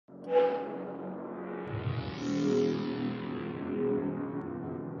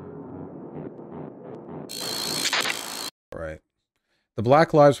right. The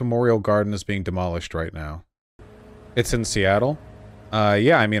Black Lives Memorial Garden is being demolished right now. It's in Seattle.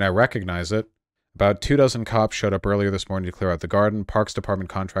 Yeah, I mean, I recognize it. About 24 cops showed up earlier this morning to clear out the garden. Parks Department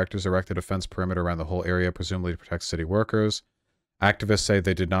contractors erected a fence perimeter around the whole area, presumably to protect city workers. Activists say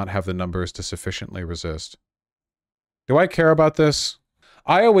they did not have the numbers to sufficiently resist. Do I care about this?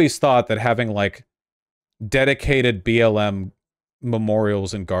 I always thought that having, like, dedicated BLM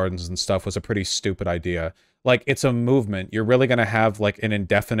memorials and gardens and stuff was a pretty stupid idea. Like, it's a movement. You're really gonna have, like, an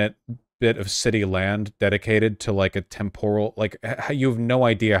indefinite bit of city land dedicated to, like, a temporal... Like, you have no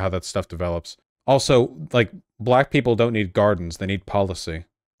idea how that stuff develops. Also, like, black people don't need gardens. They need policy.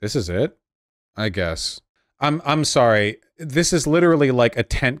 This is it? I guess. I'm sorry. This is literally like a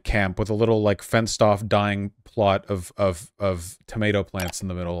tent camp with a little, like, fenced-off dying plot of tomato plants in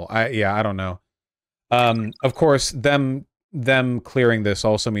the middle. Yeah, I don't know. Of course, them clearing this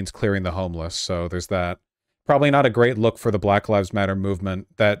also means clearing the homeless, so there's that. Probably not a great look for the Black Lives Matter movement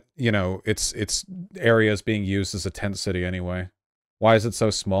that, you know, its area is being used as a tent city anyway. Why is it so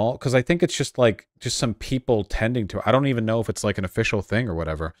small? Because I think it's just, like, just some people tending to it. I don't even know if it's, like, an official thing or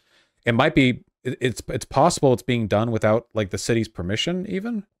whatever. It might be... It's possible it's being done without, like, the city's permission,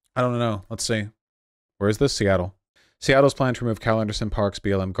 even? I don't know. Let's see. Where is this? Seattle. Seattle's plan to remove Cal Anderson Park's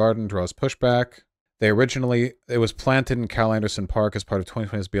BLM garden draws pushback. It was planted in Cal Anderson Park as part of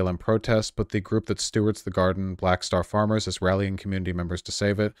 2020's BLM protests, but the group that stewards the garden, Black Star Farmers, is rallying community members to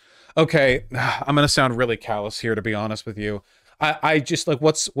save it. Okay, I'm gonna sound really callous here, to be honest with you. I just, like,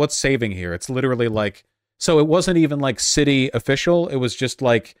 what's saving here? It's literally like, so it wasn't even, like, city official. It was just,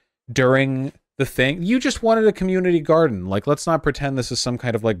 like, during the thing. You just wanted a community garden. Like, let's not pretend this is some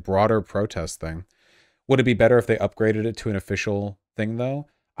kind of, like, broader protest thing. Would it be better if they upgraded it to an official thing, though?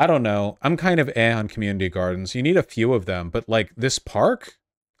 I don't know. I'm kind of on community gardens. You need a few of them, but, like, this park?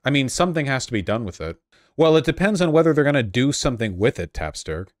 I mean, something has to be done with it. Well, it depends on whether they're going to do something with it,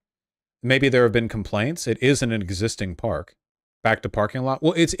 Tapsturg. Maybe there have been complaints. It is in an existing park. Back to parking lot.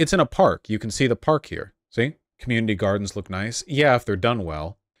 Well, it's in a park. You can see the park here. See? Community gardens look nice. Yeah, if they're done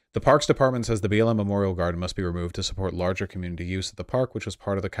well. The Parks Department says the BLM Memorial Garden must be removed to support larger community use of the park, which was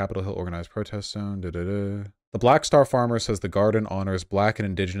part of the Capitol Hill organized protest zone. The Black Star Farmer says the garden honors Black and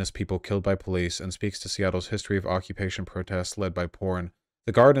Indigenous people killed by police and speaks to Seattle's history of occupation protests led by porn.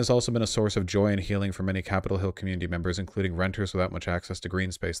 The garden has also been a source of joy and healing for many Capitol Hill community members, including renters without much access to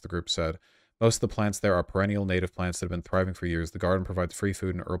green space, the group said. Most of the plants there are perennial native plants that have been thriving for years. The garden provides free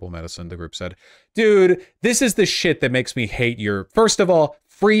food and herbal medicine, the group said. Dude, this is the shit that makes me hate your... First of all,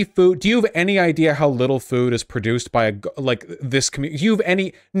 free food. Do you have any idea how little food is produced by, this community? Do you have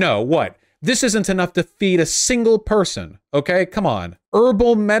any... No, what? This isn't enough to feed a single person, okay? Come on.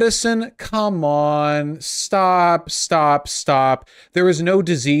 Herbal medicine? Come on. Stop. There is no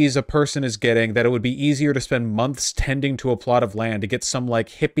disease a person is getting that it would be easier to spend months tending to a plot of land to get some, like,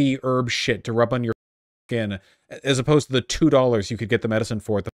 hippie herb shit to rub on your skin, as opposed to the $2 you could get the medicine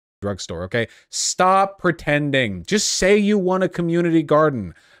for at the drugstore, okay? Stop pretending. Just say you want a community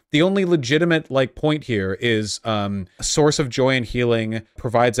garden. The only legitimate, like, point here is a source of joy and healing,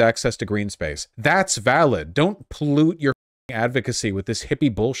 provides access to green space. That's valid. Don't pollute your advocacy with this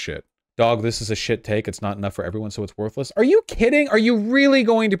hippie bullshit. Dog, this is a shit take. It's not enough for everyone, so it's worthless. Are you kidding? Are you really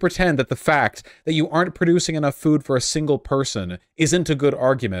going to pretend that the fact that you aren't producing enough food for a single person isn't a good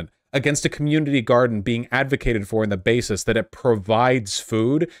argument against a community garden being advocated for on the basis that it provides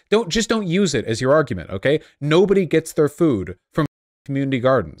food? Don't use it as your argument, okay? Nobody gets their food from community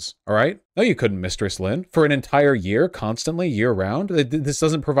gardens, all right? No, you couldn't, Mistress Lynn. For an entire year, constantly, year-round? This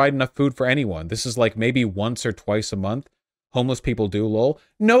doesn't provide enough food for anyone. This is, like, maybe once or twice a month. Homeless people do, lol.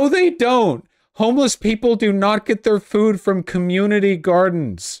 No, they don't! Homeless people do not get their food from community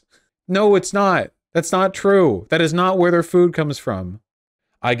gardens. No, it's not. That's not true. That is not where their food comes from.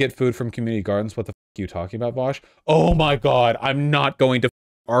 I get food from community gardens. What the f*** are you talking about, Vosh? Oh my god, I'm not going to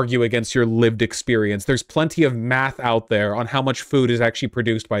argue against your lived experience. There's plenty of math out there on how much food is actually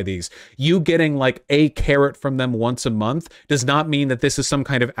produced by these. You getting, like, a carrot from them once a month does not mean that this is some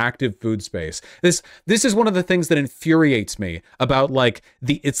kind of active food space. This is one of the things that infuriates me about, like,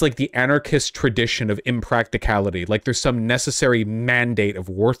 it's like the anarchist tradition of impracticality. Like, there's some necessary mandate of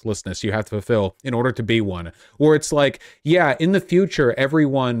worthlessness you have to fulfill in order to be one. Where it's like, yeah, in the future,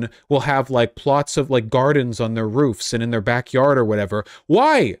 everyone will have, like, plots of, like, gardens on their roofs and in their backyard or whatever.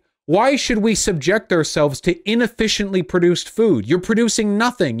 Why? Why should we subject ourselves to inefficiently produced food? You're producing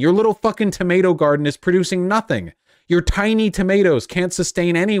nothing. Your little fucking tomato garden is producing nothing. Your tiny tomatoes can't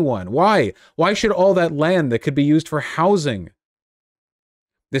sustain anyone. Why? Why should all that land that could be used for housing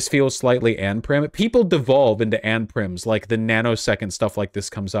This feels slightly anprim. People devolve into anprims, like the nanosecond stuff like this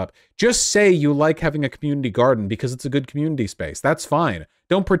comes up. Just say you like having a community garden because it's a good community space. That's fine.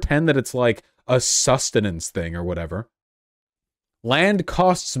 Don't pretend that it's like a sustenance thing or whatever. Land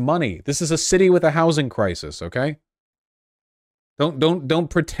costs money. This is a city with a housing crisis, okay? Don't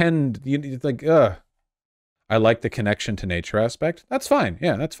pretend you like, I like the connection to nature aspect. That's fine.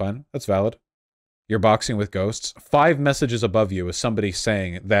 Yeah, that's fine. That's valid. You're boxing with ghosts. 5 messages above you is somebody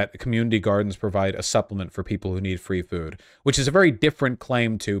saying that community gardens provide a supplement for people who need free food, which is a very different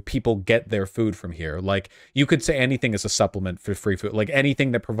claim to people get their food from here. Like, you could say anything is a supplement for free food. Like,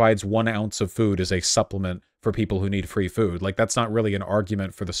 anything that provides 1 ounce of food is a supplement for people who need free food. Like, that's not really an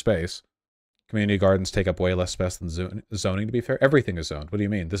argument for the space. Community gardens take up way less space than zoning, to be fair. Everything is zoned. What do you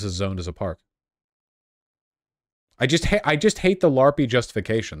mean? This is zoned as a park. I just hate the LARPy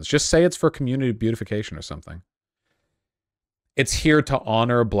justifications. Just say it's for community beautification or something. It's here to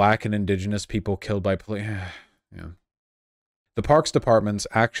honor Black and Indigenous people killed by police. Yeah. The Parks Department's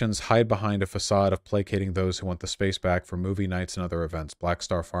actions hide behind a facade of placating those who want the space back for movie nights and other events, Black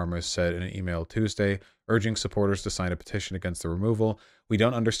Star Farmers said in an email Tuesday, urging supporters to sign a petition against the removal. We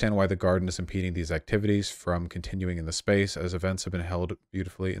don't understand why the garden is impeding these activities from continuing in the space, as events have been held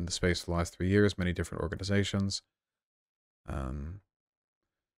beautifully in the space for the last 3 years, many different organizations.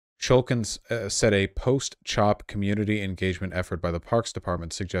 Shulkin said a post-CHOP community engagement effort by the Parks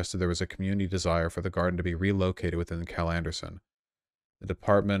Department suggested there was a community desire for the garden to be relocated within Cal Anderson. The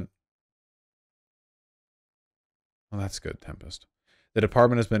department... Well, that's good, Tempest. The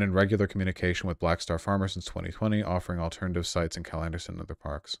department has been in regular communication with Black Star Farmers since 2020, offering alternative sites in Cal Anderson and other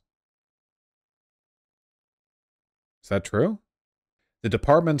parks. Is that true? The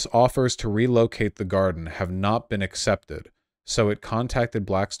department's offers to relocate the garden have not been accepted, so it contacted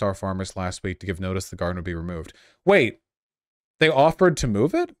Black Star Farmers last week to give notice the garden would be removed. Wait, they offered to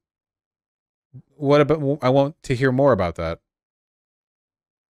move it? What about... I want to hear more about that.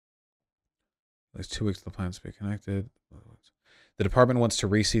 There's 2 weeks to the plans to be connected. The department wants to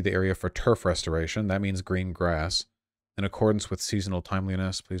reseed the area for turf restoration. That means green grass. In accordance with seasonal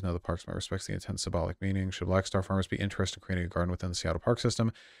timeliness, please know the Parks Department respects the intense symbolic meaning. Should Black Star Farmers be interested in creating a garden within the Seattle Park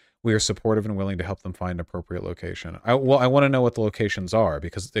system, we are supportive and willing to help them find an appropriate location. Well, I want to know what the locations are,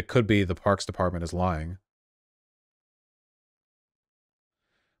 because it could be the Parks Department is lying.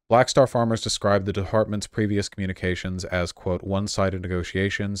 Black Star Farmers described the department's previous communications as, quote, one-sided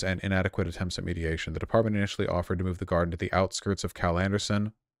negotiations and inadequate attempts at mediation. The department initially offered to move the garden to the outskirts of Cal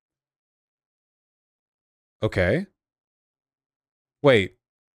Anderson. Okay. Wait.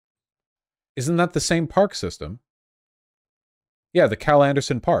 Isn't that the same park system? Yeah, the Cal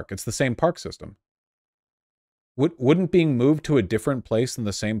Anderson Park. It's the same park system. Wouldn't being moved to a different place in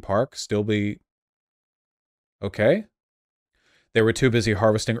the same park still be... okay? They were too busy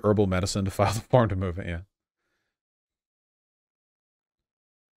harvesting herbal medicine to file the form to move it, yeah.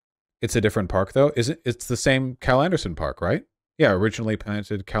 It's a different park, though? It's the same Cal Anderson Park, right? Yeah, originally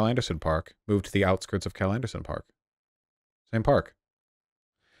planted Cal Anderson Park, moved to the outskirts of Cal Anderson Park. Same park.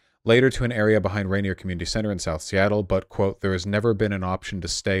 Later to an area behind Rainier Community Center in South Seattle, but, quote, there has never been an option to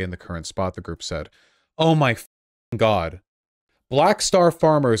stay in the current spot, the group said. Oh my God. Black Star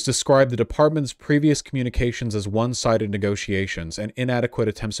Farmers described the department's previous communications as one-sided negotiations and inadequate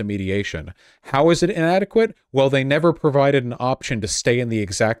attempts at mediation. How is it inadequate? Well, they never provided an option to stay in the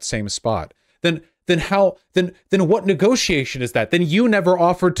exact same spot. Then what negotiation is that? Then you never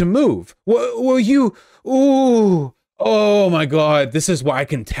offered to move. Well, you... Ooh... Oh my God, this is why I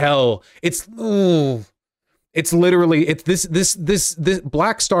can tell. It's literally, this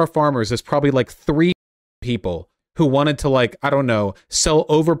Black Star Farmers is probably like 3 people who wanted to, like, I don't know, sell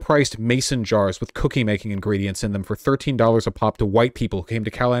overpriced mason jars with cookie making ingredients in them for $13 a pop to white people who came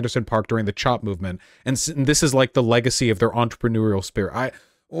to Cal Anderson Park during the CHOP movement. And this is like the legacy of their entrepreneurial spirit.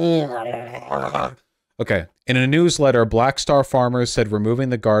 Okay. In a newsletter, Black Star Farmers said removing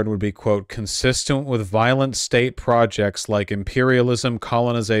the garden would be, quote, consistent with violent state projects like imperialism,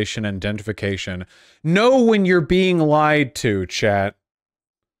 colonization, and gentrification. Know when you're being lied to, chat.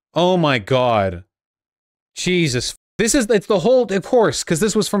 Oh my God. Jesus. It's the whole, of course, because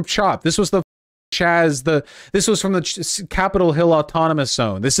this was from CHOP. This was the this was from the Capitol Hill Autonomous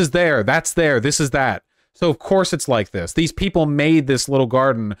Zone. This is there. That's there. This is that. So, of course, it's like this. These people made this little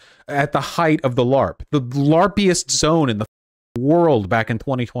garden at the height of the LARP. The LARPiest zone in the world back in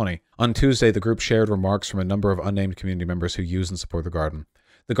 2020. On Tuesday, the group shared remarks from a number of unnamed community members who use and support the garden.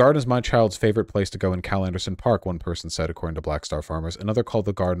 The garden is my child's favorite place to go in Cal Anderson Park, one person said, according to Black Star Farmers. Another called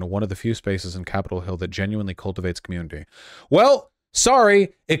the garden one of the few spaces in Capitol Hill that genuinely cultivates community. Well,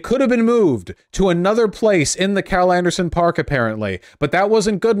 Sorry, it could have been moved to another place in the Cal Anderson Park, apparently, but that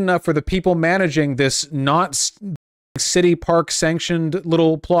wasn't good enough for the people managing this not city park sanctioned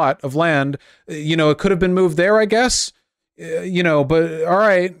little plot of land. You know, it could have been moved there, I guess. You know, but all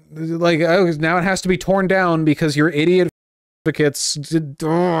right, like now it has to be torn down because your idiot advocates.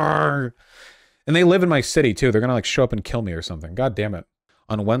 And they live in my city too. They're gonna like show up and kill me or something. God damn it.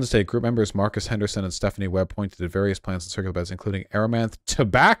 On Wednesday, group members Marcus Henderson and Stephanie Webb pointed to various plants and circular beds, including Aramanth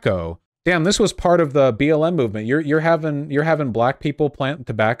tobacco. Damn, this was part of the BLM movement. You're having black people plant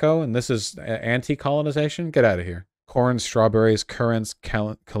tobacco, and this is anti-colonization. Get out of here. Corn, strawberries, currants,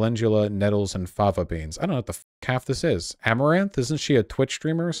 calendula, nettles, and fava beans. I don't know what the half this is. Amaranth? Isn't she a Twitch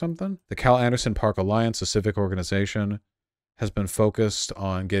streamer or something? The Cal Anderson Park Alliance, a civic organization, has been focused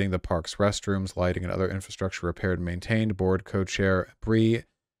on getting the park's restrooms, lighting, and other infrastructure repaired and maintained. Board co-chair Bree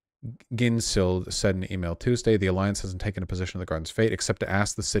Ginsild said in an email Tuesday, the Alliance hasn't taken a position on the garden's fate, except to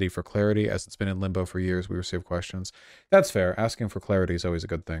ask the city for clarity, as it's been in limbo for years. We receive questions. That's fair. Asking for clarity is always a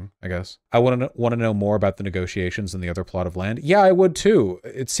good thing, I guess. I want to know more about the negotiations and the other plot of land. Yeah, I would too.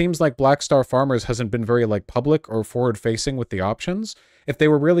 It seems like Black Star Farmers hasn't been very like public or forward-facing with the options. If they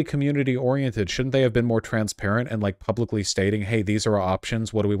were really community-oriented, shouldn't they have been more transparent and like publicly stating, hey, these are our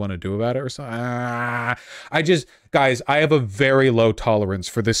options, what do we want to do about it or something? Guys, I have a very low tolerance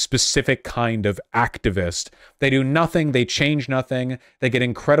for this specific kind of activist. They do nothing, they change nothing, they get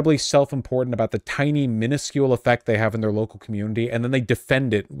incredibly self-important about the tiny, minuscule effect they have in their local community, and then they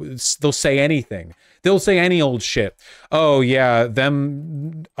defend it. They'll say anything. They'll say any old shit. Oh yeah,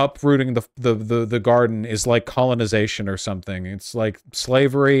 them uprooting the garden is like colonization or something. It's like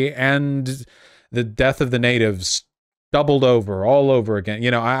slavery and the death of the natives doubled over, all over again.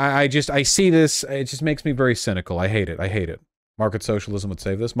 You know, I see this, it just makes me very cynical. I hate it. I hate it. Market socialism would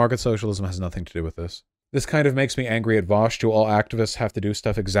save this. Market socialism has nothing to do with this. This kind of makes me angry at Vosh. Do all activists have to do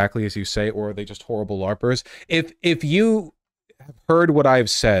stuff exactly as you say, or are they just horrible LARPers? If you have heard what I've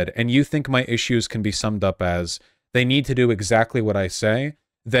said and you think my issues can be summed up as they need to do exactly what I say,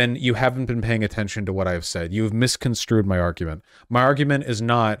 then you haven't been paying attention to what I've said. You've misconstrued my argument. My argument is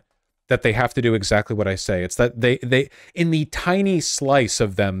not that they have to do exactly what I say. It's that they in the tiny slice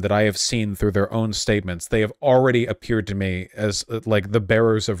of them that I have seen through their own statements, they have already appeared to me as like the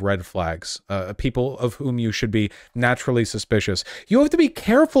bearers of red flags, people of whom you should be naturally suspicious. You have to be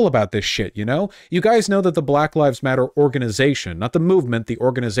careful about this shit, you know? You guys know that the Black Lives Matter organization, not the movement, the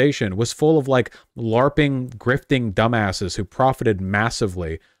organization, was full of like LARPing, grifting dumbasses who profited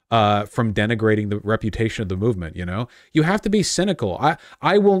massively from denigrating the reputation of the movement, you know? You have to be cynical.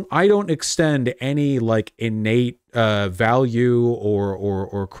 I don't extend any like innate value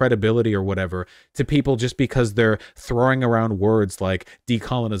or credibility or whatever to people just because they're throwing around words like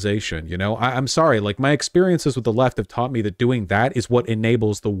decolonization, you know? I'm sorry, like my experiences with the left have taught me that doing that is what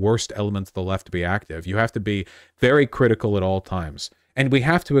enables the worst elements of the left to be active. You have to be very critical at all times. And we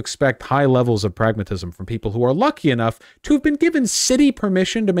have to expect high levels of pragmatism from people who are lucky enough to have been given city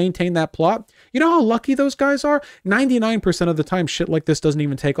permission to maintain that plot. You know how lucky those guys are? 99% of the time, shit like this doesn't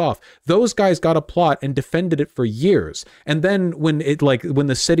even take off. Those guys got a plot and defended it for years. And then when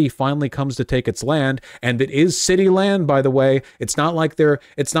the city finally comes to take its land, and it is city land, by the way, it's not like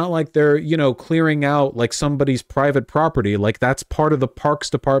they're, you know, clearing out like somebody's private property. Like that's part of the Parks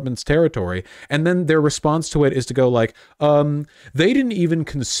Department's territory. And then their response to it is to go like, they didn't even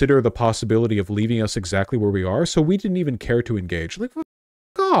consider the possibility of leaving us exactly where we are, so we didn't even care to engage. Like, fuck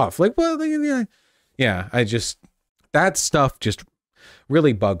off. Like, what? Yeah, that stuff just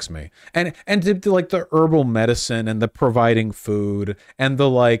really bugs me. And to like the herbal medicine and the providing food and the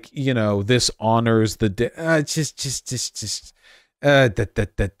like, you know, this honors the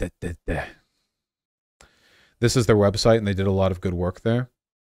This is their website, and they did a lot of good work there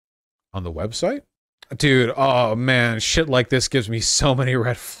on the website. Dude, oh man, shit like this gives me so many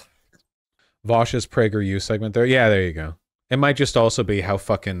red flags. Vosh's PragerU segment there. Yeah, there you go. It might just also be how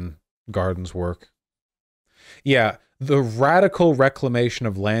fucking gardens work. Yeah, the radical reclamation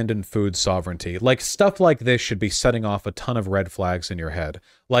of land and food sovereignty. Like, stuff like this should be setting off a ton of red flags in your head.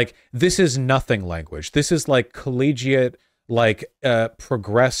 Like, this is nothing language. This is like collegiate, like,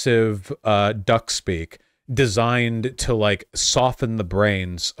 progressive duck speak, designed to like soften the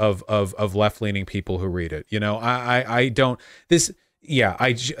brains of left-leaning people who read it. You know, I don't if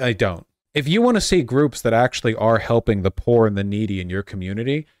you want to see groups that actually are helping the poor and the needy in your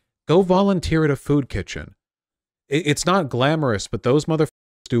community, go volunteer at a food kitchen. It's not glamorous, but those motherfuckers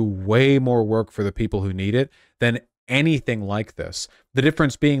do way more work for the people who need it than anything like this. The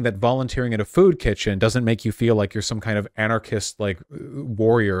difference being that volunteering at a food kitchen doesn't make you feel like you're some kind of anarchist, like,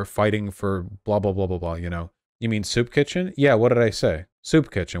 warrior fighting for blah, blah, blah, blah, blah, you know? You mean soup kitchen? Yeah, what did I say? Soup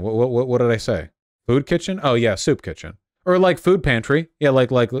kitchen. What did I say? Food kitchen? Oh yeah, soup kitchen. Or like food pantry. Yeah,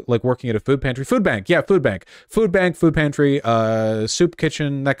 like working at a food pantry. Food bank. Yeah, food bank. Food bank, food pantry, soup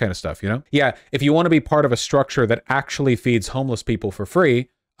kitchen, that kind of stuff, you know? Yeah, if you want to be part of a structure that actually feeds homeless people for free,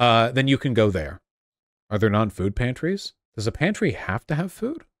 then you can go there. Are there non-food pantries? Does a pantry have to have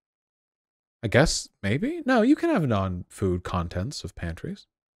food? I guess maybe? No, you can have non-food contents of pantries.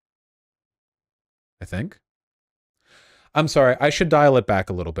 I think. I'm sorry, I should dial it back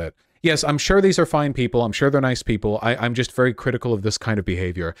a little bit. Yes, I'm sure these are fine people. I'm sure they're nice people. I'm just very critical of this kind of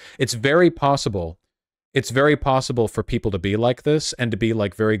behavior. It's very possible for people to be like this and to be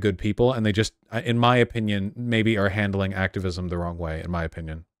like very good people, and they just, in my opinion, maybe are handling activism the wrong way, in my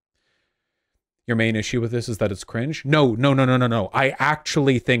opinion. Your main issue with this is that it's cringe? No. I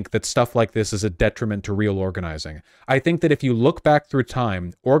actually think that stuff like this is a detriment to real organizing. I think that if you look back through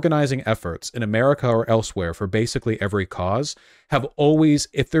time, organizing efforts in America or elsewhere for basically every cause have always,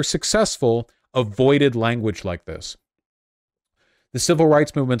 if they're successful, avoided language like this. The civil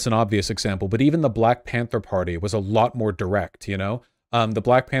rights movement's an obvious example, but even the Black Panther Party was a lot more direct, you know? The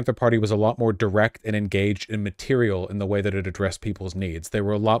Black Panther Party was a lot more direct and engaged in material in the way that it addressed people's needs. They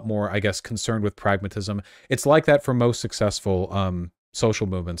were a lot more, I guess, concerned with pragmatism. It's like that for most successful social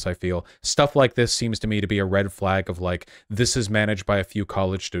movements, I feel. Stuff like this seems to me to be a red flag of like, this is managed by a few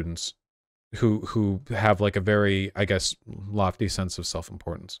college students who have like a very, I guess, lofty sense of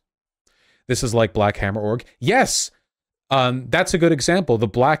self-importance. This is like Black Hammer Org. Yes! That's a good example. The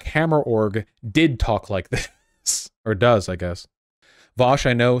Black Hammer Org did talk like this. Or does, I guess. Vosh,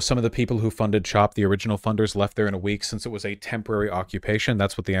 I know some of the people who funded CHOP, the original funders, left there in a week since it was a temporary occupation.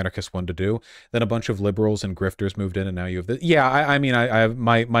 That's what the anarchists wanted to do. Then a bunch of liberals and grifters moved in, and now you have the... Yeah, I mean, I have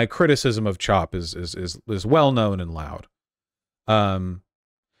my criticism of CHOP is well known and loud.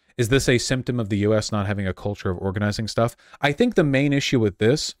 Is this a symptom of the U.S. not having a culture of organizing stuff? I think the main issue with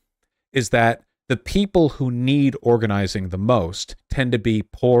this is that the people who need organizing the most tend to be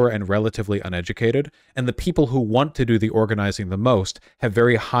poor and relatively uneducated, and the people who want to do the organizing the most have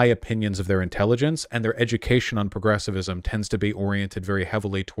very high opinions of their intelligence, and their education on progressivism tends to be oriented very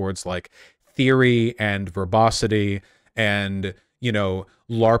heavily towards like theory and verbosity and, you know,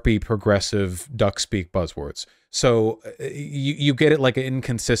 LARPy progressive duck speak buzzwords. So you get it like an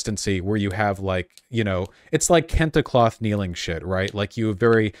inconsistency where you have like, you know, it's like Kenta cloth kneeling shit, right? Like you have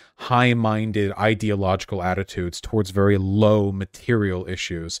very high-minded ideological attitudes towards very low material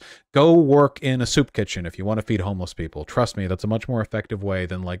issues. Go work in a soup kitchen if you want to feed homeless people. Trust me, that's a much more effective way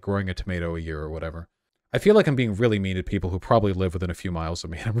than like growing a tomato a year or whatever. I feel like I'm being really mean to people who probably live within a few miles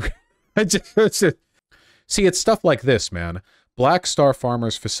of me. See, it's stuff like this, man. Black Star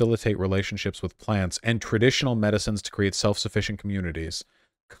farmers facilitate relationships with plants and traditional medicines to create self-sufficient communities.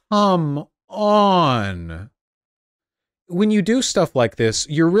 Come on. When you do stuff like this,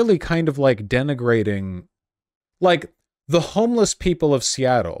 you're really kind of like denigrating... Like, the homeless people of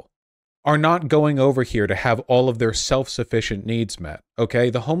Seattle are not going over here to have all of their self-sufficient needs met, okay?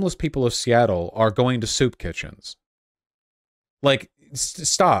 The homeless people of Seattle are going to soup kitchens. Like,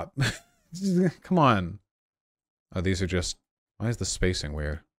 stop. Come on. Oh, these are just... Why is the spacing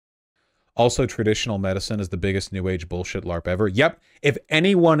weird? Also, traditional medicine is the biggest new age bullshit LARP ever. Yep. If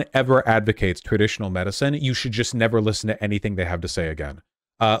anyone ever advocates traditional medicine, you should just never listen to anything they have to say again.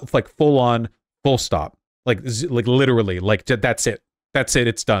 Like full on, full stop. Like literally, like that's it. That's it.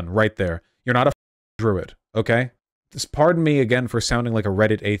 It's done right there. You're not a druid, okay? Pardon me again for sounding like a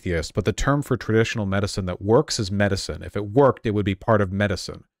Reddit atheist, but the term for traditional medicine that works is medicine. If it worked, it would be part of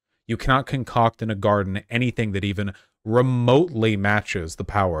medicine. You cannot concoct in a garden anything that even remotely matches the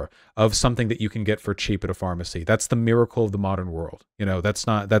power of something that you can get for cheap at a pharmacy. That's the miracle of the modern world. You know, that's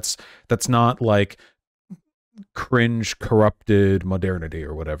not like cringe corrupted modernity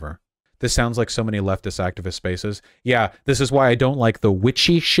or whatever. This sounds like so many leftist activist spaces. Yeah, this is why I don't like the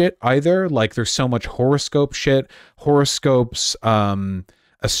witchy shit either. Like there's so much horoscope shit, horoscopes,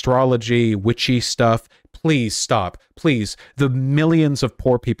 astrology, witchy stuff. Please stop. Please. The millions of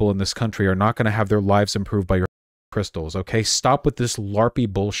poor people in this country are not going to have their lives improved by your crystals, okay? Stop with this LARPy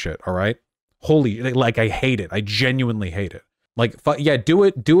bullshit, all right? Holy, like, I hate it. I genuinely hate it. Like, yeah, do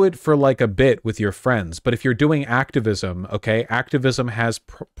it for like a bit with your friends. But if you're doing activism, okay, activism has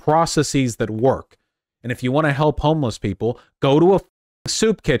processes that work. And if you want to help homeless people, go to a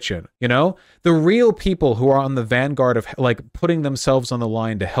soup kitchen, you know? The real people who are on the vanguard of like putting themselves on the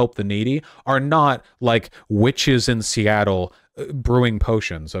line to help the needy are not like witches in Seattle brewing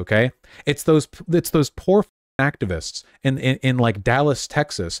potions, okay? It's those poor activists in like Dallas,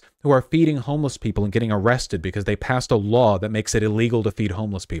 Texas, who are feeding homeless people and getting arrested because they passed a law that makes it illegal to feed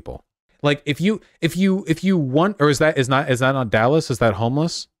homeless people. Like if you want, or is that not Dallas? Is that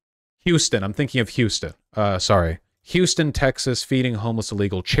homeless? Houston. I'm thinking of Houston. Sorry. Houston, Texas, feeding homeless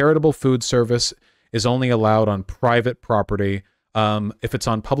illegal. Charitable food service is only allowed on private property. If it's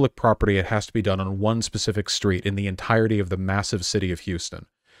on public property, it has to be done on one specific street in the entirety of the massive city of Houston.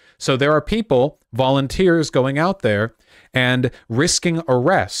 So there are people, volunteers, going out there and risking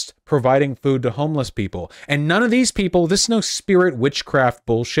arrest, providing food to homeless people. And none of these people, this is no spirit witchcraft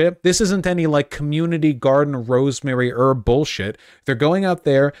bullshit. This isn't any like community garden rosemary herb bullshit. They're going out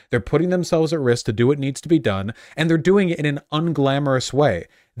there, they're putting themselves at risk to do what needs to be done, and they're doing it in an unglamorous way.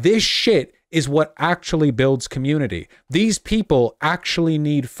 This shit is what actually builds community. These people actually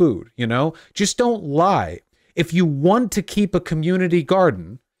need food, you know? Just don't lie. If you want to keep a community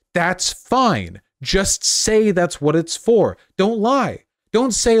garden, that's fine. Just say that's what it's for. Don't lie.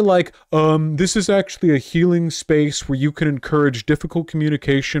 Don't say like, this is actually a healing space where you can encourage difficult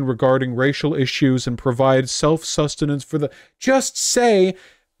communication regarding racial issues and provide self-sustenance for the... Just say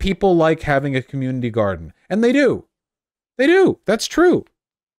people like having a community garden. And they do. They do. That's true.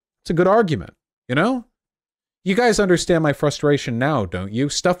 It's a good argument, you know? You guys understand my frustration now, don't you?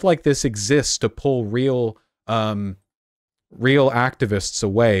 Stuff like this exists to pull real activists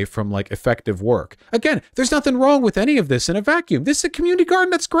away from like effective work. Again, there's nothing wrong with any of this in a vacuum. This is a community garden.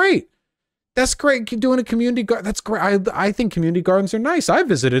 That's great. That's great. Doing a community garden. That's great. I think community gardens are nice. I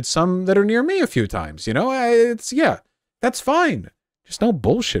visited some that are near me a few times, you know, yeah, that's fine. Just no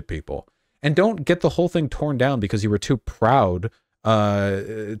bullshit, people. And don't get the whole thing torn down because you were too proud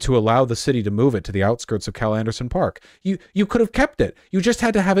to allow the city to move it to the outskirts of Cal Anderson Park. You could have kept it. You just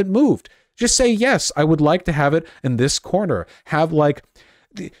had to have it moved. Just say, yes, I would like to have it in this corner. Have like,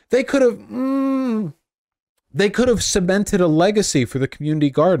 they could have cemented a legacy for the community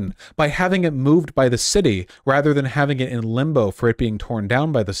garden by having it moved by the city rather than having it in limbo for it being torn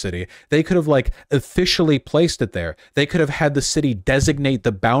down by the city. They could have like officially placed it there. They could have had the city designate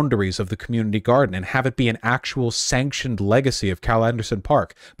the boundaries of the community garden and have it be an actual sanctioned legacy of Cal Anderson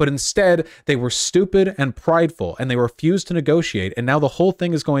Park. But instead, they were stupid and prideful and they refused to negotiate. And now the whole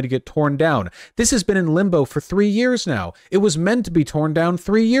thing is going to get torn down. This has been in limbo for 3 years now. It was meant to be torn down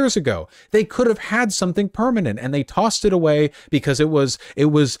 3 years ago. They could have had something permanent. And they tossed it away because it was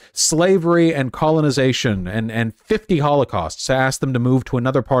slavery and colonization and 50 holocausts to ask them to move to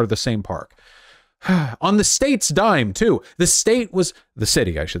another part of the same park. On the state's dime, too. The city,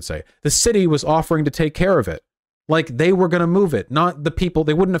 I should say. The city was offering to take care of it. Like they were going to move it, not the people.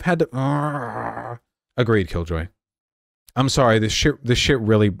 They wouldn't have had to... Agreed, Killjoy. I'm sorry, this shit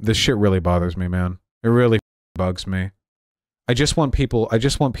really bothers me, man. It really bugs me. I just want people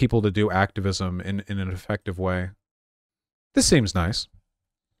to do activism in an effective way. This seems nice.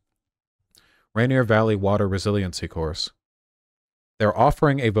 Rainier Valley Water Resiliency Course. They're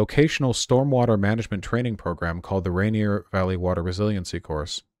offering a vocational stormwater management training program called the Rainier Valley Water Resiliency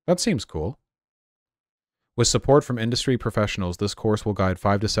Course. That seems cool. With support from industry professionals, this course will guide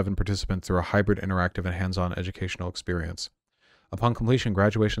 5 to 7 participants through a hybrid, interactive, and hands-on educational experience. Upon completion,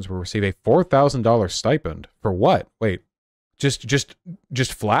 graduations will receive a $4,000 stipend. For what? Wait.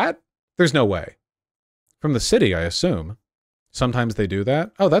 Just flat? There's no way. From the city, I assume. Sometimes they do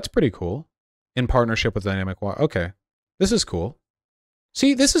that. Oh, that's pretty cool. In partnership with Dynamic Water. Okay. This is cool.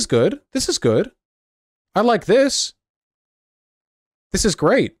 See, this is good. This is good. I like this. This is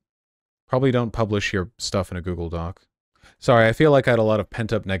great. Probably don't publish your stuff in a Google Doc. Sorry, I feel like I had a lot of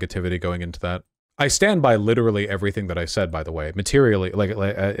pent-up negativity going into that. I stand by literally everything that I said, by the way. Materially,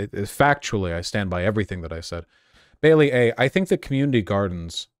 factually, I stand by everything that I said. Bailey A, I think that community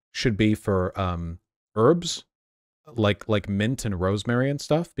gardens should be for herbs, like mint and rosemary and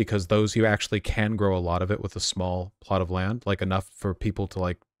stuff, because those you actually can grow a lot of it with a small plot of land, like enough for people to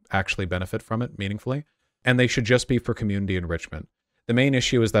like actually benefit from it meaningfully. And they should just be for community enrichment. The main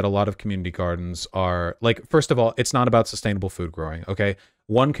issue is that a lot of community gardens are, like, first of all, it's not about sustainable food growing, okay?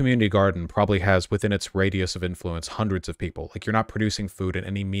 One community garden probably has within its radius of influence hundreds of people. Like, you're not producing food at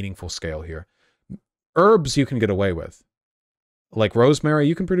any meaningful scale here. Herbs you can get away with. Like rosemary,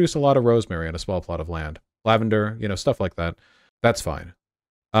 you can produce a lot of rosemary on a small plot of land. Lavender, you know, stuff like that. That's fine.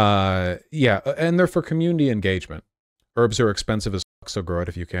 Yeah, and they're for community engagement. Herbs are expensive as fuck, so grow it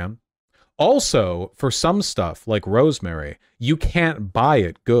if you can. Also, for some stuff, like rosemary, you can't buy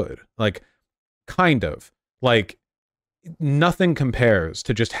it good. Like, kind of. Like, nothing compares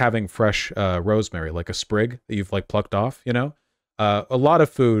to just having fresh rosemary, like a sprig that you've, like, plucked off, you know? A lot of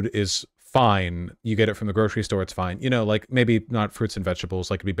food is fine. You get it from the grocery store, it's fine. You know, like, maybe not fruits and vegetables,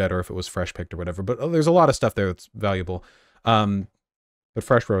 like, it'd be better if it was fresh picked or whatever, but there's a lot of stuff there that's valuable. But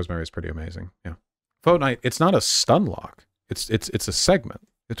fresh rosemary is pretty amazing, yeah. Vote Night, it's not a stun lock. It's a segment.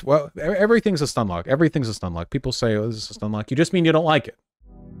 It's, well, everything's a stun lock. Everything's a stun lock. People say, oh, this is a stun lock. You just mean you don't like it.